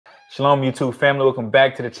Shalom, YouTube family. Welcome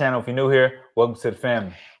back to the channel. If you're new here, welcome to the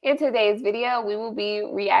family. In today's video, we will be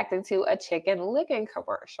reacting to a chicken Licken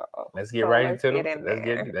commercial. Let's get right into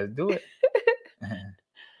it. Let's do it.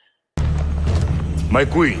 My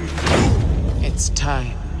queen. It's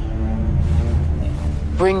time.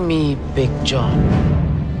 Bring me Big John.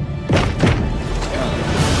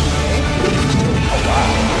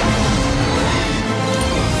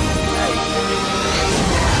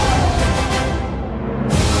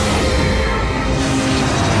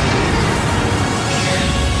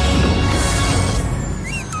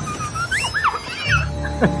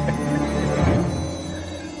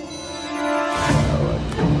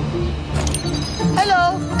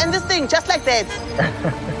 Hello, and this thing, just like that.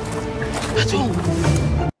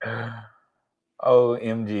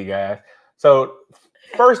 OMG, guys. So,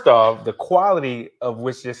 first off, the quality of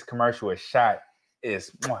which this commercial is shot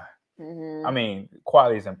is, I mean,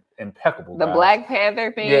 quality is impeccable. The guys. Black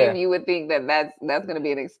Panther theme, Yeah. you would think that's going to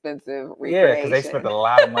be an expensive recreation. Yeah, because they spent a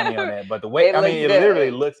lot of money on that. But the way, it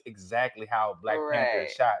literally looks exactly how Black Panther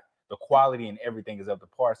is shot. The quality and everything is up to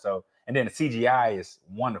par. So, and then the CGI is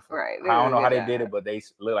wonderful. Right. I don't know how they did it, but they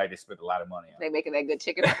look like they spent a lot of money on They making that good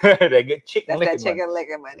chicken. They get chicken That's Licken that chicken money.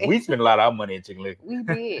 Licken money. We spent a lot of our money in chicken Licken. We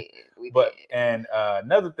did. And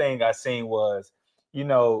another thing I seen was, you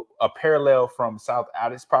know, a parallel from South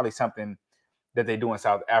out. It's probably something that they do in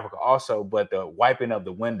South Africa also, but the wiping of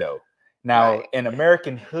the window. Now, in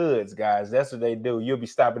American hoods, guys, that's what they do. You'll be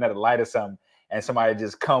stopping at a light or something, and somebody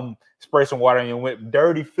just come spray some water on your window,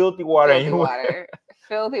 dirty, filthy water.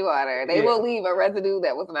 Filthy water. They will leave a residue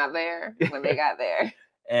that was not there when they got there.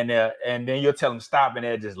 And then you'll tell them stop, and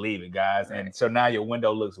they'll just leave it, guys. Right. And so now your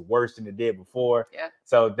window looks worse than it did before. Yeah.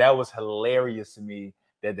 So that was hilarious to me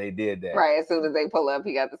that they did that. Right. As soon as they pull up,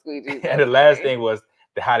 he got the squeegee. And the last thing was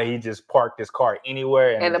how did he just park this car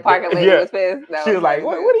anywhere? And the parking lady was pissed. She was like,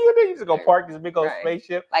 what are you doing? You just gonna park this big old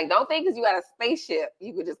spaceship? Like, don't think because you got a spaceship,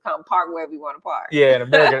 you could just come park wherever you want to park. Yeah, in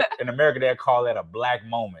America, they call that a black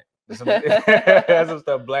moment. That's some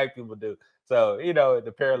stuff black people do. So, you know,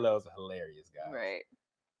 the parallels are hilarious, guys. Right.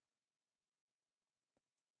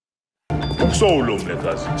 Solo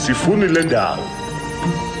mnekazi, sifuni le ndawo.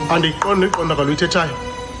 Andiqondi iqondakalo uyithethayo.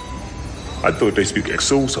 I thought they speak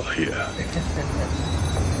Exosa here.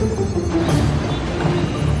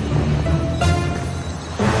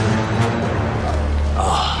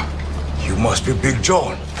 Ah, you must be Big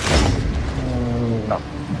John. No.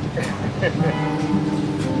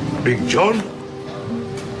 Big John?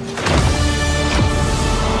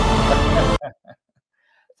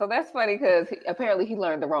 So that's funny because apparently he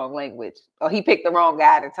learned the wrong language, or he picked the wrong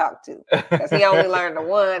guy to talk to because he only learned the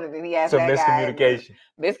one, and then he asked that guy.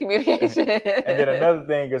 Miscommunication. And then another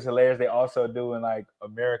thing is hilarious. They also do in like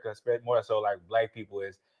America, more so like black people,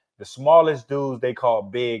 is the smallest dudes they call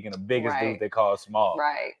big, and the biggest dudes they call small.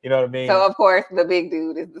 Right. You know what I mean? So of course the big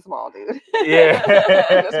dude is the small dude. Yeah.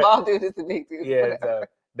 The small dude is the big dude. Yeah. So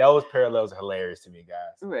those parallels are hilarious to me,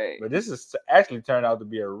 guys. Right. But this is actually turned out to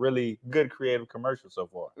be a really good creative commercial so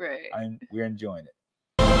far. Right. We're enjoying it.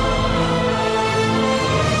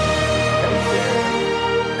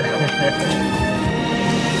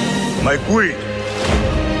 My queen.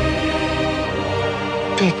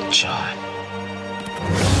 Big John.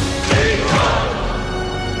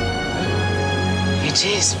 It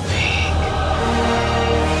is big.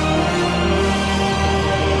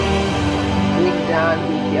 Big John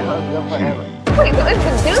beat your hunger forever. Wait, so is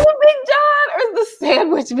the dude Big John or is the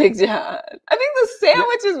sandwich Big John? I think the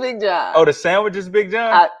sandwich is Big John. Oh, the sandwich is Big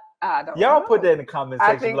John? I don't Y'all know. put that in the comment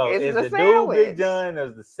section below. Is the dude Big John or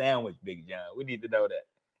is the sandwich Big John? We need to know that.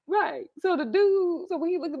 Right. So the dude, so when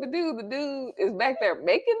you look at the dude is back there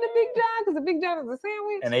making the Big John because the Big John is a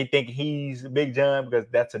sandwich. And they think he's Big John because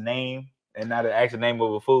that's a name and not an actual name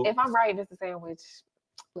of a food. If I'm right, it's a sandwich.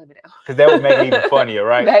 Let me know. Because that would make it even funnier,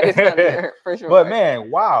 right? That is funnier, for sure. But man,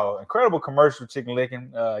 wow, incredible commercial, Chicken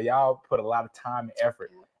Licken. Y'all put a lot of time and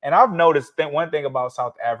effort. And I've noticed one thing about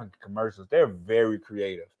South African commercials, they're very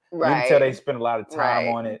creative. Right. You can tell they spend a lot of time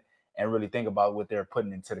on it and really think about what they're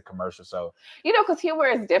putting into the commercial. So, you know, because humor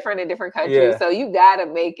is different in different countries. So you got to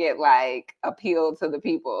make it like appeal to the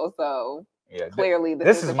people. So clearly the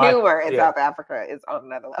humor in South Africa is on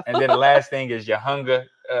another level. And then the last thing is your hunger.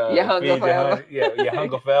 Your hunger forever. Your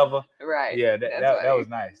hunger forever. Right. Yeah, that was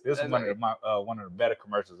nice. This is one of the better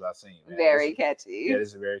commercials I've seen. Man. Very catchy. Yeah, this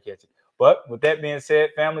is very catchy. But with that being said,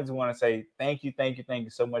 families, we want to say thank you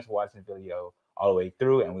so much for watching the video all the way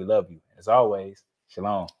through, and we love you. As always,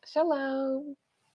 shalom. Shalom.